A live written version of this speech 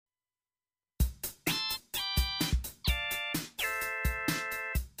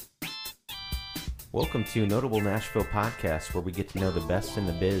Welcome to Notable Nashville Podcast, where we get to know the best in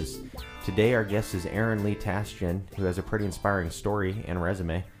the biz. Today, our guest is Aaron Lee Tasjan, who has a pretty inspiring story and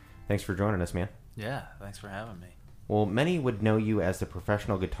resume. Thanks for joining us, man. Yeah, thanks for having me. Well, many would know you as the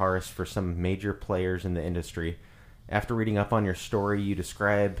professional guitarist for some major players in the industry. After reading up on your story, you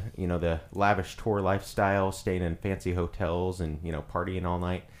describe, the lavish tour lifestyle, staying in fancy hotels and, partying all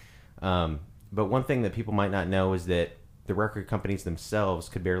night. But one thing that people might not know is that the record companies themselves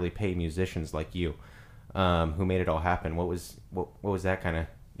could barely pay musicians like you, who made it all happen. What was that kind of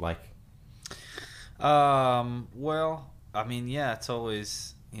like? Well, I mean, yeah, it's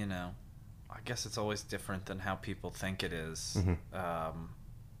always, I guess it's always different than how people think it is. Mm-hmm.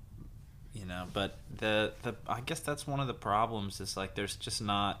 But the I guess that's one of the problems is like there's just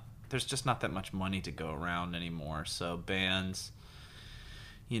not that much money to go around anymore. So bands,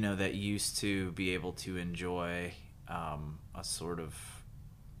 that used to be able to enjoy a sort of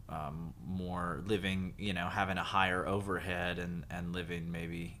more living, having a higher overhead and living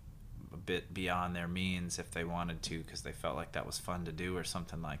maybe a bit beyond their means if they wanted to, because they felt like that was fun to do or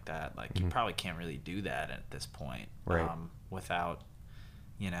something like that. Like you probably can't really do that at this point, right? Without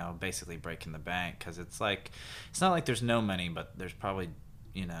basically breaking the bank, because it's not like there's no money, but there's probably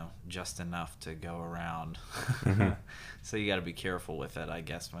just enough to go around. Mm-hmm. So you got to be careful with it, I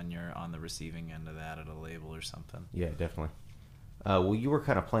guess, when you're on the receiving end of that at a label or something. Yeah, definitely. Well, you were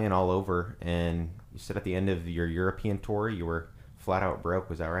kind of playing all over, and you said at the end of your European tour you were flat out broke.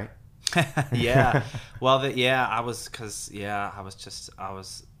 Was that right? Yeah. Well, they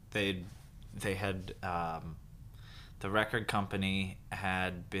had the record company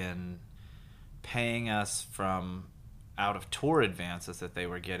had been paying us from out of tour advances that they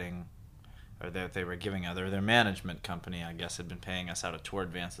were getting, or that they were giving their management company, I guess, had been paying us out of tour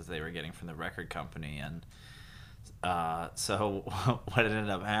advances they were getting from the record company. And so what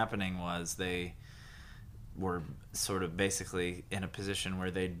ended up happening was they were sort of basically in a position where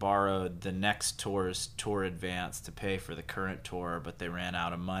they'd borrowed the next tour's tour advance to pay for the current tour, but they ran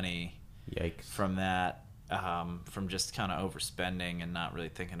out of money. Yikes. From that, from just kind of overspending and not really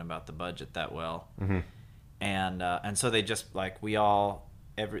thinking about the budget that well. Mm-hmm. And so they just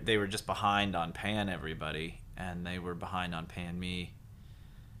they were just behind on paying everybody, and they were behind on paying me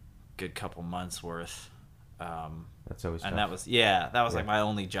a good couple months worth. That's always and tough. that was like my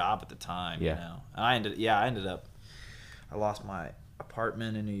only job at the time. Yeah. And I lost my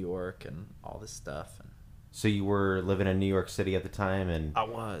apartment in New York and all this stuff. And So you were living in New York City at the time, and I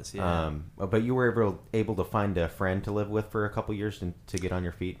was, yeah. But you were able to find a friend to live with for a couple years to get on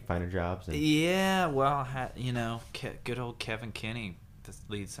your feet and find a job. Yeah, well, I had, good old Kevin Kinney, the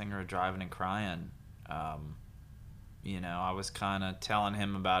lead singer of Driving and Crying. I was kind of telling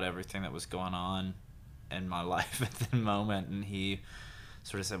him about everything that was going on in my life at the moment, and he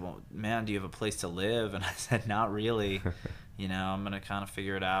sort of said, "Well, man, do you have a place to live?" And I said, "Not really." I'm going to kind of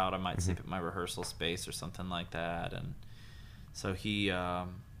figure it out. I might sleep at my rehearsal space or something like that. And so he let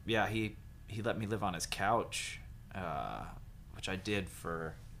me live on his couch, which I did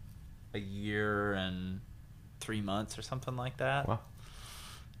for a year and 3 months or something like that. Wow.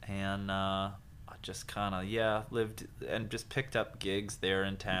 And I just kind of, lived and just picked up gigs there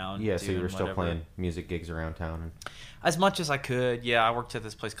in town. Yeah, so you were still playing music gigs around town. As much as I could, yeah. I worked at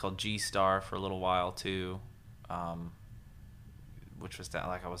this place called G-Star for a little while, too. Which was down,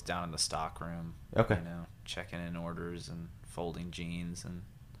 I was down in the stock room. Okay. Checking in orders and folding jeans and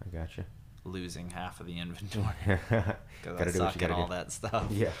I gotcha. losing half of the inventory because I suck at all that stuff.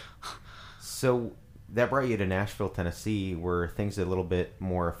 Yeah. So that brought you to Nashville, Tennessee, where things are a little bit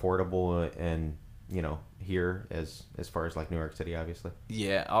more affordable and here as far as like New York City, obviously.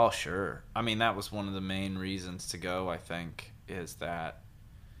 Yeah. Oh, sure. I mean, that was one of the main reasons to go. I think is that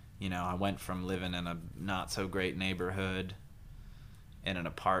I went from living in a not so great neighborhood in an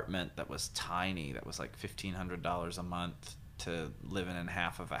apartment that was tiny, that was like $1,500 a month, to living in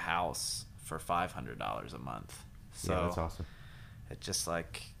half of a house for $500 a month. So yeah, that's awesome. It just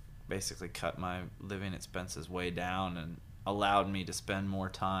basically cut my living expenses way down and allowed me to spend more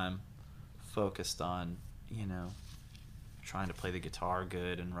time focused on, trying to play the guitar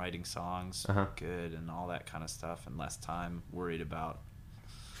good and writing songs good and all that kind of stuff, and less time worried about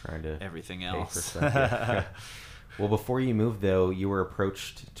trying to everything else. Yeah. Well, before you moved, though, you were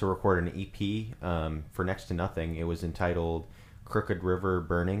approached to record an EP for Next to Nothing. It was entitled Crooked River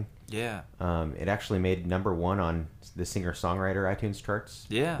Burning. Yeah. It actually made #1 on the singer-songwriter iTunes charts.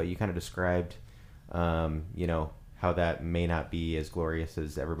 Yeah. But you kind of described, how that may not be as glorious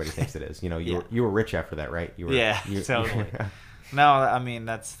as everybody thinks it is. You were rich after that, right? Totally. No, I mean,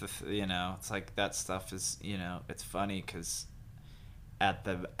 that's it's like that stuff is, it's funny because at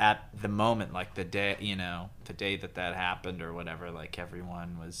the moment, like the day, the day that happened or whatever, like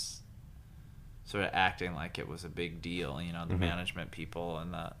everyone was sort of acting like it was a big deal. The management people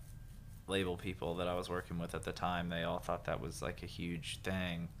and the label people that I was working with at the time, they all thought that was like a huge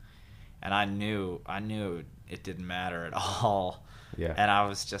thing, and I knew it didn't matter at all. Yeah. And I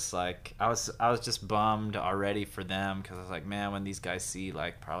was just like, I was just bummed already for them, because I was like, man, when these guys see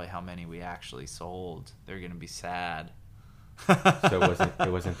like probably how many we actually sold, they're gonna be sad. So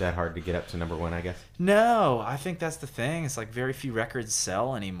it wasn't that hard to get up to number one, I guess? No, I think that's the thing. It's like very few records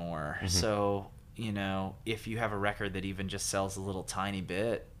sell anymore. So, if you have a record that even just sells a little tiny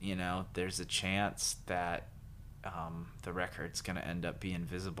bit, there's a chance that the record's going to end up being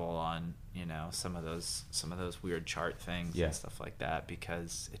visible on, some of those weird chart things and stuff like that,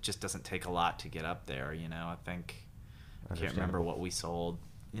 because it just doesn't take a lot to get up there. I think, I can't remember what we sold,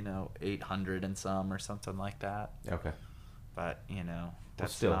 800 and some or something like that. Okay. But,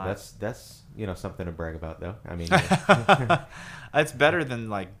 that's still, not... that's something to brag about, though. I mean, it's better than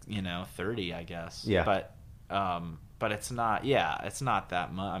 30, I guess. Yeah. But it's not. Yeah, it's not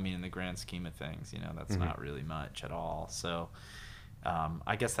that much. I mean, in the grand scheme of things, that's not really much at all. So,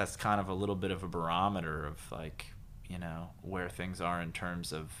 I guess that's kind of a little bit of a barometer of where things are in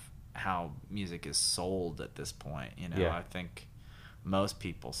terms of how music is sold at this point. I think most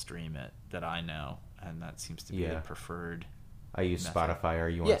people stream it that I know, and that seems to be the preferred. I use method. Spotify. Are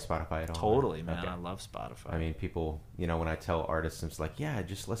you on Spotify at all? Totally, man. Okay. I love Spotify. I mean, people, when I tell artists, it's like, yeah,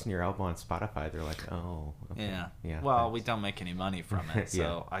 just listen to your album on Spotify. They're like, oh, okay. Yeah. Well, we don't make any money from it,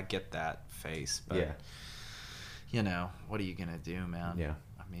 so I get that face. But, what are you going to do, man? Yeah.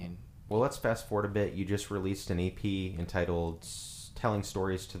 I mean... Well, let's fast forward a bit. You just released an EP entitled Telling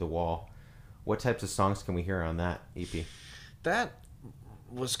Stories to the Wall. What types of songs can we hear on that EP? That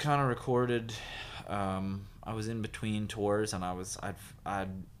was kind of recorded... I was in between tours, and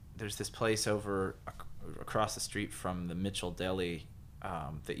there's this place over across the street from the Mitchell Deli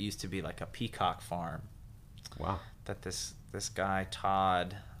that used to be like a peacock farm. Wow. That this guy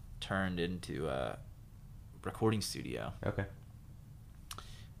Todd turned into a recording studio. Okay.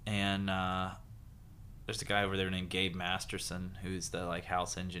 And there's a guy over there named Gabe Masterson, who's the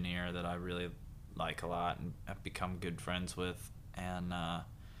house engineer that I really like a lot and have become good friends with. And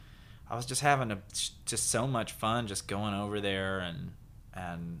I was just having just so much fun just going over there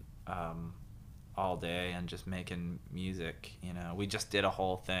and all day and just making music. We just did a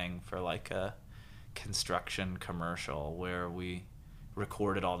whole thing for a construction commercial where we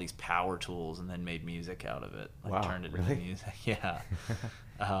recorded all these power tools and then made music out of it. Wow, turned it really? into music. Yeah.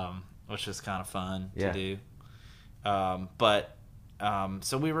 Which was kind of fun to do.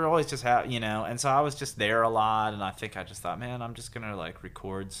 So we were always just and so I was just there a lot, and I think I just thought, man, I'm just gonna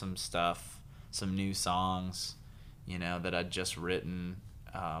record some stuff, some new songs, that I'd just written,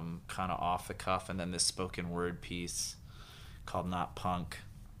 kind of off the cuff, and then this spoken word piece called Not Punk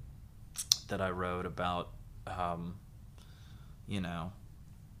that I wrote about,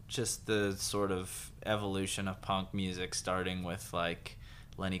 just the sort of evolution of punk music, starting with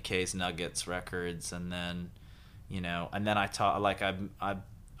Lenny Kaye's Nuggets records, and then and then I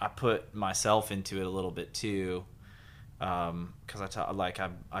I put myself into it a little bit too, because I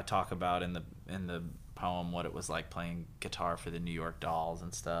talk about in the poem what it was like playing guitar for the New York Dolls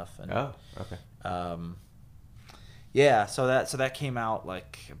and stuff. And, oh, okay. So that came out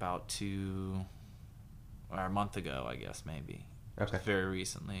about a month ago, I guess, maybe. Okay. Very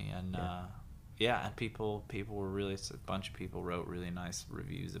recently, and and people were really, a bunch of people wrote really nice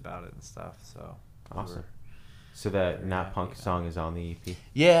reviews about it and stuff. So awesome. So that Not Punk song is on the EP?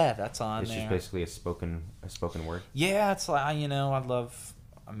 Yeah, that's on it's there. It's just basically a spoken word? Yeah, it's I love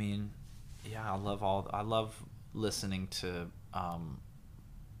I love listening to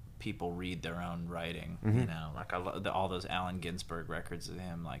people read their own writing, I love all those Allen Ginsberg records of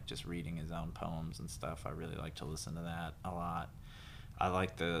him, just reading his own poems and stuff. I really like to listen to that a lot. I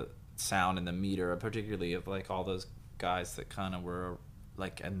like the sound and the meter, particularly of all those guys that kind of were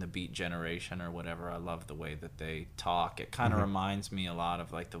in the Beat Generation or whatever. I love the way that they talk. It kind of reminds me a lot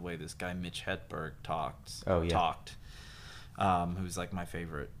of the way this guy Mitch Hedberg talked. Who's my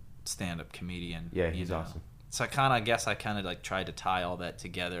favorite stand-up comedian. Yeah, he's awesome. So I guess I tried to tie all that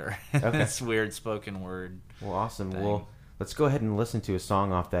together. Okay. This weird spoken word. Well, awesome. Thing. Well, let's go ahead and listen to a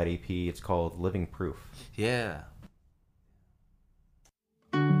song off that EP. It's called Living Proof. Yeah.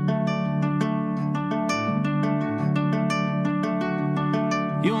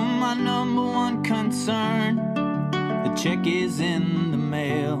 You're my number one concern. The check is in the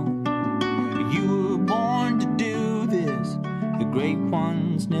mail. You were born to do this. The great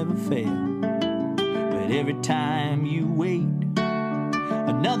ones never fail. But every time you wait,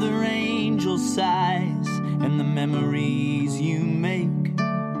 Another angel sighs, and the memories you make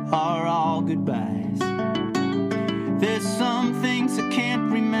are all goodbyes. There's some things I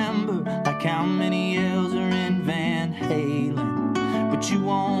can't remember, like how many L's are in Van Halen. But you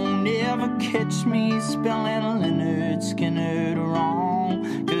won't ever catch me spelling Leonard Skinner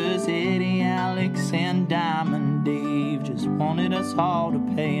wrong, 'cause Eddie, Alex, and Diamond Dave just wanted us all to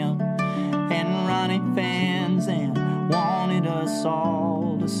pay 'em, and Ronnie fans and wanted us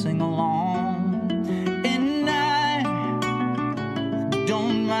all to sing along. And I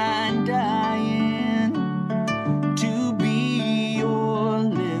don't mind dying to be your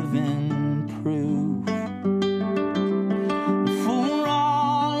living proof for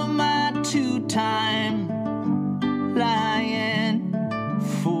all of my two-time lying.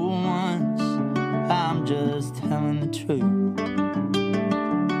 For once, I'm just telling the truth.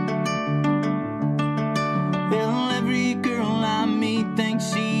 Well, every girl I meet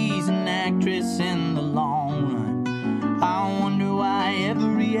thinks she's an actress in the long run. I wonder why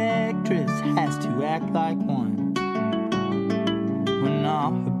every actress has to act like one, when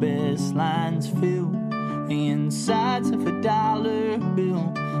all her best lines fill the insides of a dollar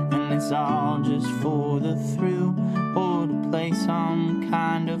bill, and it's all just for the thrill or to play some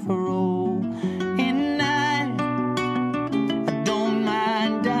kind of a role. And I don't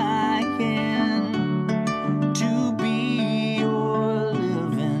mind dying to be your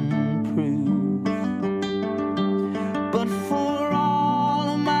living proof, but for all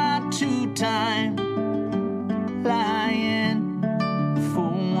of my two-time lying, for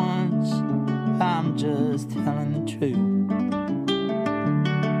once, I'm just telling the truth.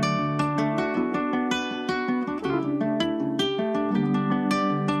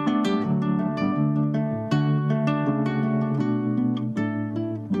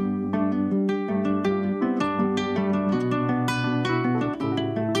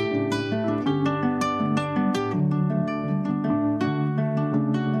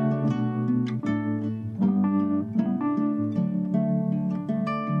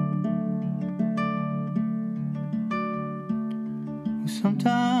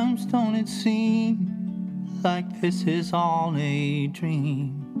 Sometimes don't it seem like this is all a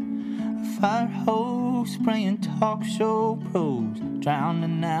dream? A fire hose spraying talk show pros,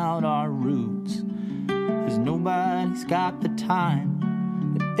 drowning out our roots. 'Cause nobody's got the time,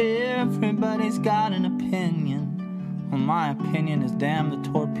 but everybody's got an opinion. Well, my opinion is damn the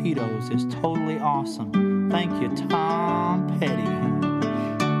torpedoes is totally awesome. Thank you, Tom Petty.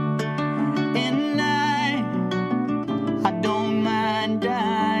 And I don't mind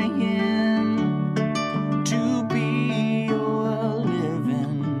dying to be your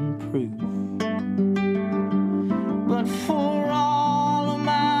living proof, but for all of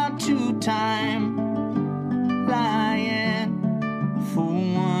my two-time lying, for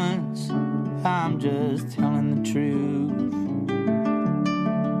once, I'm just telling the truth.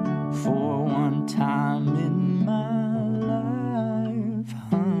 For one time in my life,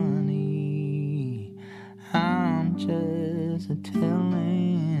 honey, I'm just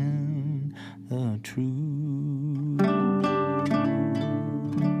telling the truth.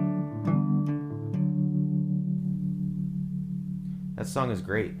 That song is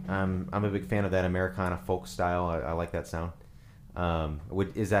great. I'm a big fan of that Americana folk style. I like that sound.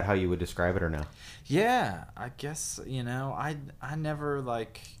 Is that how you would describe it or no? Yeah, I guess, I never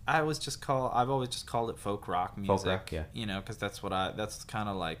I've always just called it folk rock music. Folk rock, yeah. Because that's kind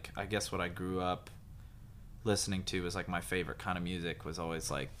of like, I guess what I grew up listening to was like my favorite kind of music was always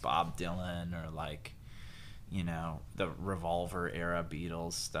like Bob Dylan or like, the Revolver era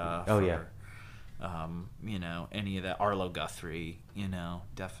Beatles stuff. Oh, yeah. Or, any of that, Arlo Guthrie,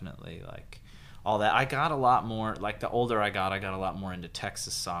 definitely like all that. I got a lot more, like the older I got a lot more into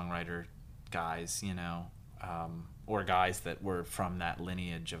Texas songwriter guys, or guys that were from that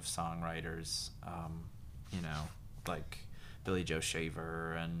lineage of songwriters, like Billy Joe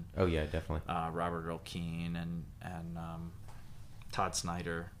Shaver and Oh yeah, definitely. Robert Earl Keen and Todd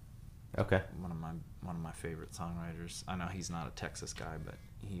Snyder. Okay. One of my favorite songwriters. I know he's not a Texas guy, but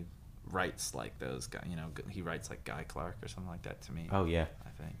he writes like those guys. He writes like Guy Clark or something like that to me. Oh yeah. I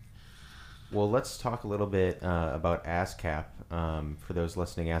think. Well, let's talk a little bit about ASCAP. For those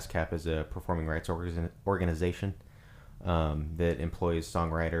listening, ASCAP is a performing rights organization that employs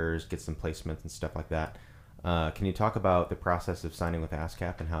songwriters, gets them placements and stuff like that. Can you talk about the process of signing with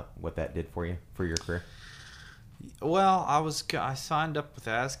ASCAP and what that did for you, for your career? Well, I signed up with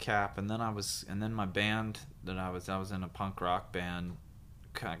ASCAP, and then my band that I was in a punk rock band,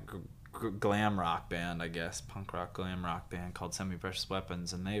 kind of glam rock band, I guess, punk rock glam rock band called Semi Precious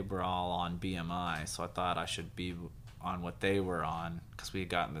Weapons, and they were all on BMI, so I thought I should be on what they were on, because we had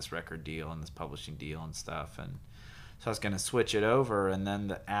gotten this record deal and this publishing deal and stuff, and so I was going to switch it over, and then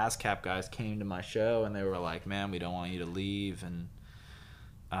the ASCAP guys came to my show, and they were like, man, we don't want you to leave, and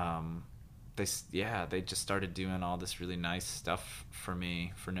they just started doing all this really nice stuff for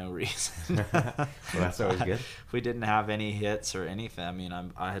me for no reason. Well, that's always good. We didn't have any hits or anything. I mean,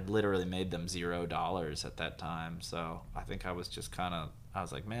 I had literally made them $0 at that time, so I think I was just I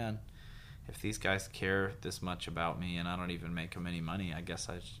was like, man, if these guys care this much about me and I don't even make them any money, I guess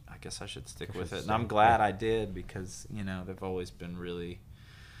I should stick with it. And I'm glad I did, because they've always been really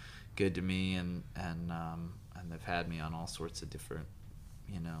good to me, and they've had me on all sorts of different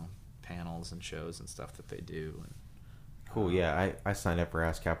panels and shows and stuff that they do. And, cool. Yeah, I signed up for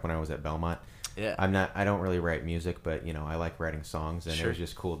ASCAP when I was at Belmont. Yeah. I don't really write music, but I like writing songs, and Sure. it was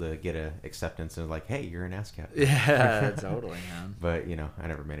just cool to get a acceptance and like, hey, you're in ASCAP. Yeah, totally, man. But I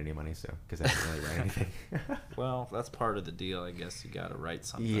never made any money, so because I didn't really write anything. Well, that's part of the deal, I guess. You got to write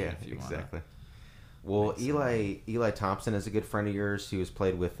something. Yeah, if you exactly. Well, Eli Thompson is a good friend of yours who has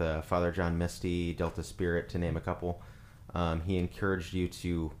played with Father John Misty, Delta Spirit, to name a couple. He encouraged you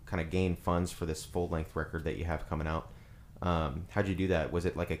to kind of gain funds for this full-length record that you have coming out. How'd you do that? Was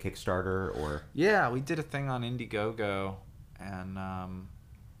it like a Kickstarter or? Yeah, we did a thing on Indiegogo, and I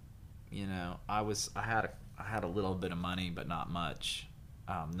had a little bit of money, but not much,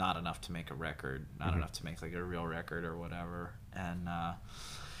 not enough to make a record, not enough to make like a real record or whatever. And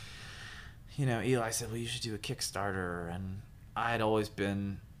Eli said, well, you should do a Kickstarter, and I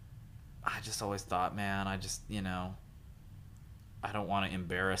just always thought, man, I don't want to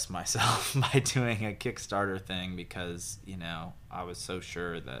embarrass myself by doing a Kickstarter thing, because I was so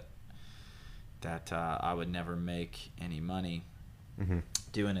sure that I would never make any money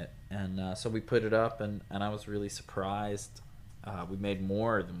doing it, and so we put it up, and I was really surprised. We made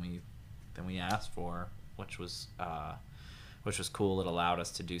more than we asked for, which was cool. It allowed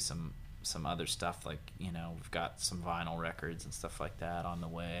us to do some other stuff, like we've got some vinyl records and stuff like that on the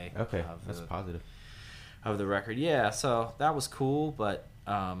way. Okay, that's positive. Of the record, yeah. So that was cool, but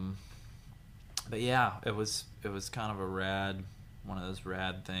yeah, it was kind of one of those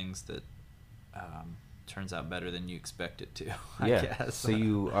rad things that turns out better than you expect it to. I guess. So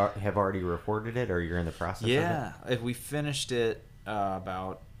you have already recorded it, or you're in the process? Yeah, we finished it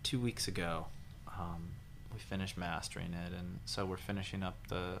about 2 weeks ago. We finished mastering it, and so we're finishing up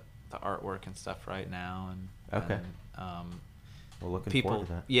the artwork and stuff right now. And okay. We're looking forward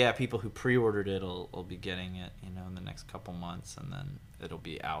to that. Yeah, people who pre-ordered it will be getting it, in the next couple months, and then it'll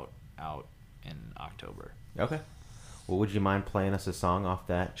be out in October. Okay. Well, would you mind playing us a song off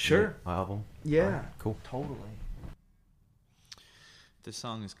that album? Yeah. All right, cool. Totally. This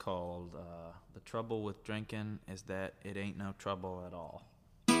song is called "The Trouble with Drinking Is That It Ain't No Trouble at All."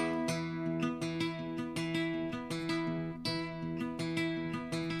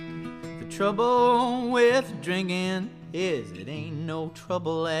 The trouble with drinking is it ain't no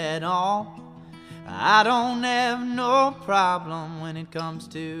trouble at all. I don't have no problem when it comes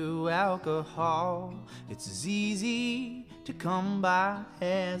to alcohol. It's as easy to come by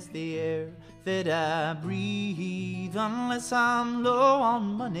as the air that I breathe, unless I'm low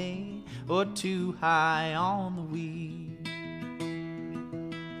on money or too high on the weed.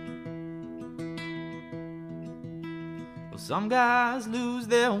 Well, some guys lose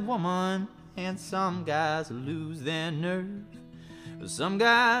their woman, and some guys lose their nerve. Some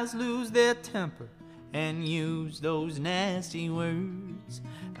guys lose their temper and use those nasty words.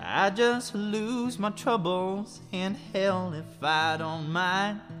 I just lose my troubles, and hell if I don't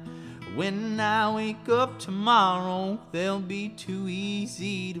mind. When I wake up tomorrow, they'll be too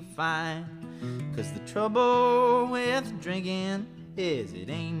easy to find. 'Cause the trouble with drinking is it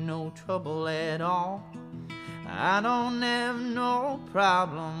ain't no trouble at all. I don't have no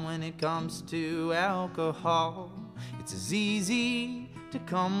problem when it comes to alcohol. It's as easy to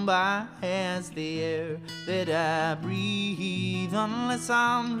come by as the air that I breathe, unless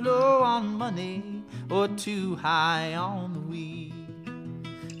I'm low on money or too high on the weed.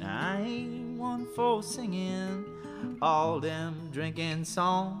 I ain't one for singing all them drinking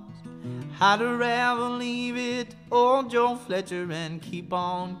songs. I'd rather leave it old Joe Fletcher and keep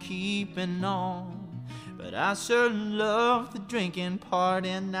on keeping on. But I sure love the drinking part,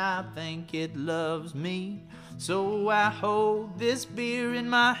 and I think it loves me. So I hold this beer in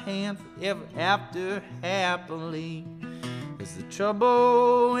my hand forever after happily. 'Cause the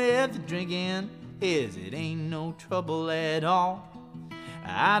trouble with drinking is it ain't no trouble at all.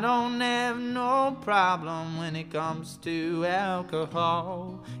 I don't have no problem when it comes to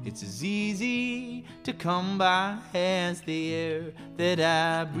alcohol. It's as easy to come by as the air that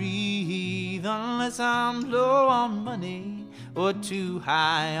I breathe, unless I'm low on money or too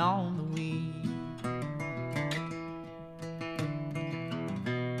high on the weed.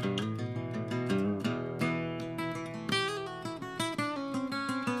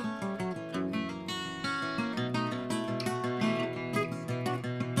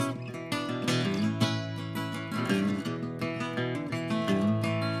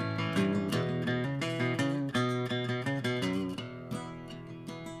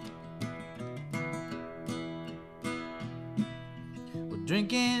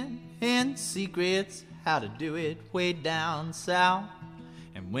 Drinking in secrets, how to do it way down south.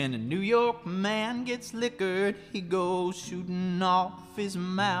 And when a New York man gets liquored, he goes shooting off his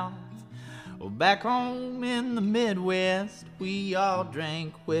mouth. Well, back home in the Midwest, we all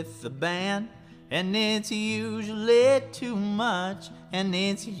drank with the band. And it's usually too much, and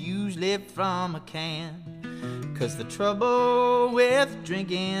it's usually from a can. 'Cause the trouble with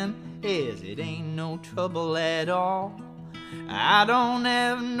drinking is it ain't no trouble at all. I don't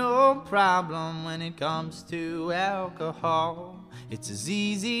have no problem when it comes to alcohol. It's as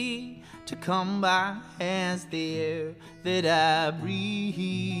easy to come by as the air that I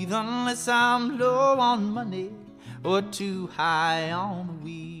breathe, unless I'm low on money or too high on the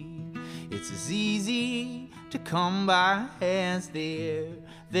weed. It's as easy to come by as the air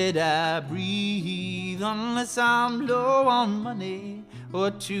that I breathe, unless I'm low on money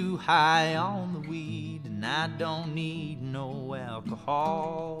or too high on the weed. And I don't need no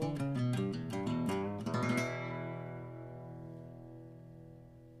alcohol.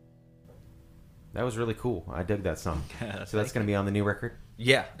 That was really cool. I dug that song. So that's going to be on the new record?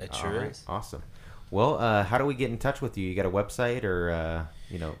 Yeah, it sure All right, is. Awesome. Well, how do we get in touch with you? You got a website or,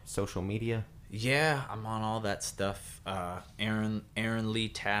 social media? Yeah, I'm on all that stuff.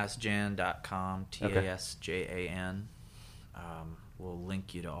 AaronLeeTasjan.com, TASJAN. We'll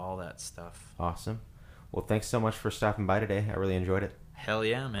link you to all that stuff. Awesome. Well, thanks so much for stopping by today. I really enjoyed it. Hell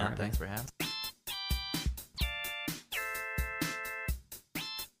yeah, man. Right, Thanks for having me.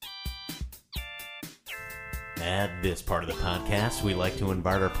 At this part of the podcast, we like to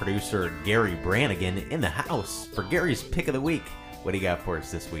invite our producer, Gary Brannigan, in the house for Gary's Pick of the Week. What do you got for us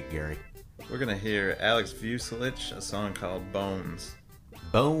this week, Gary? We're going to hear Alex Vucelich, a song called Bones.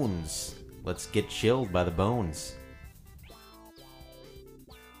 Bones. Let's get chilled by the bones.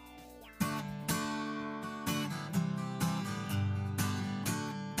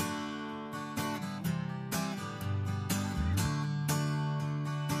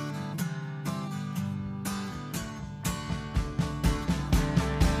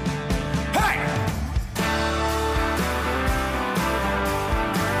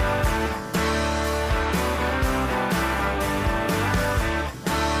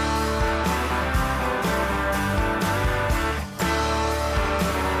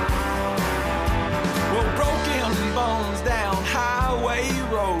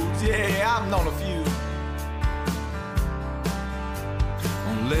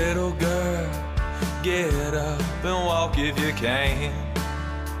 Little girl, get up and walk if you can.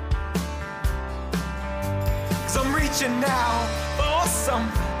 'Cause I'm reaching out for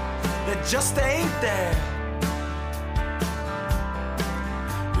something that just ain't there.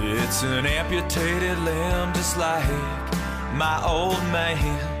 It's an amputated limb just like my old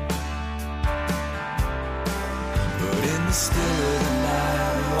man. But in the still of the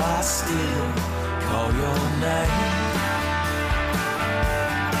night, oh, I still call your name.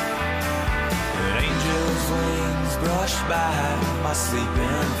 Wings brush by my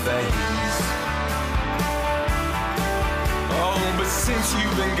sleeping face. Oh, but since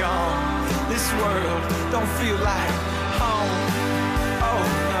you've been gone, this world don't feel like home. Oh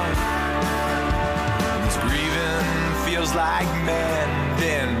no. This grieving feels like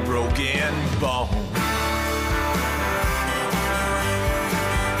mending broken bone.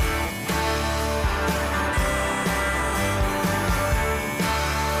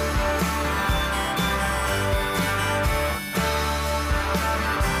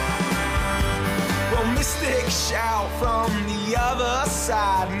 Shout from the other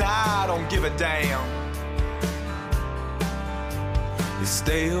side, and I don't give a damn. You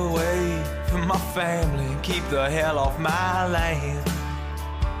stay away from my family and keep the hell off my land.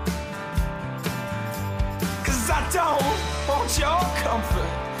 'Cause I don't want your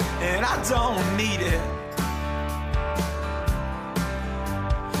comfort, and I don't need it.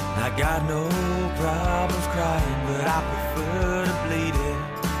 I got no problems crying, but I prefer to bleed it.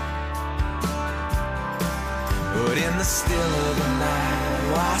 But in the still of the night,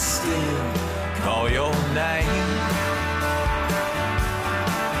 I still call your name.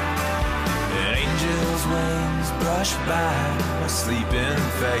 Angels' wings brush by my sleeping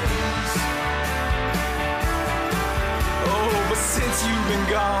face. Oh, but since you've been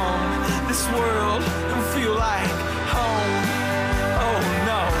gone, this world don't feel like home. Oh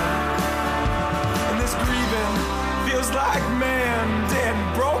no. And this grieving feels like mend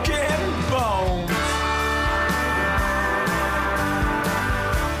and broken bones.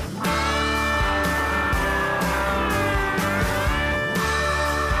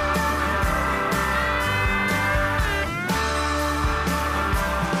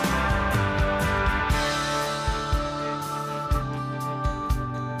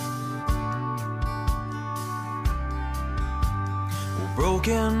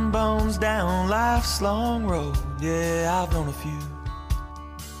 Broken bones down life's long road. Yeah, I've known a few.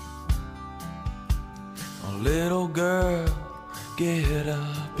 Oh, little girl, get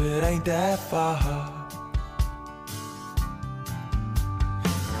up, it ain't that far.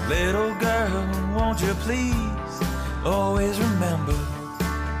 Little girl, won't you please always remember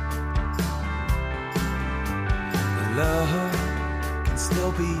that love can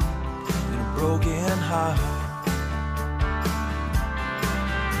still be in a broken heart.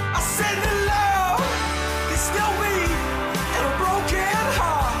 Said that love can still be in a broken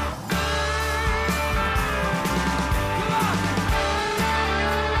heart.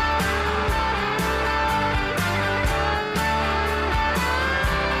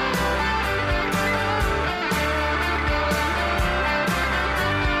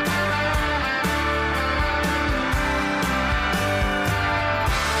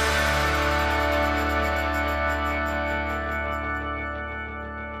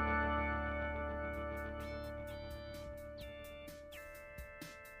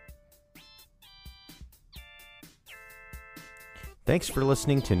 Thanks for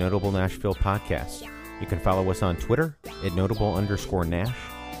listening to Notable Nashville Podcast. You can follow us on Twitter at notable_Nash,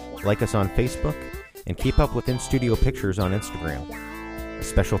 like us on Facebook, and keep up with in-studio pictures on Instagram. A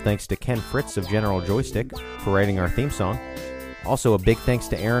special thanks to Ken Fritz of General Joystick for writing our theme song. Also a big thanks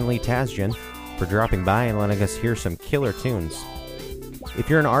to Aaron Lee Tasjan for dropping by and letting us hear some killer tunes. If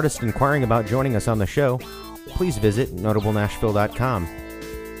you're an artist inquiring about joining us on the show, please visit notablenashville.com.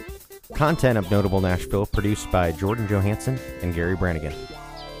 Content of Notable Nashville produced by Jordan Johansson and Gary Brannigan.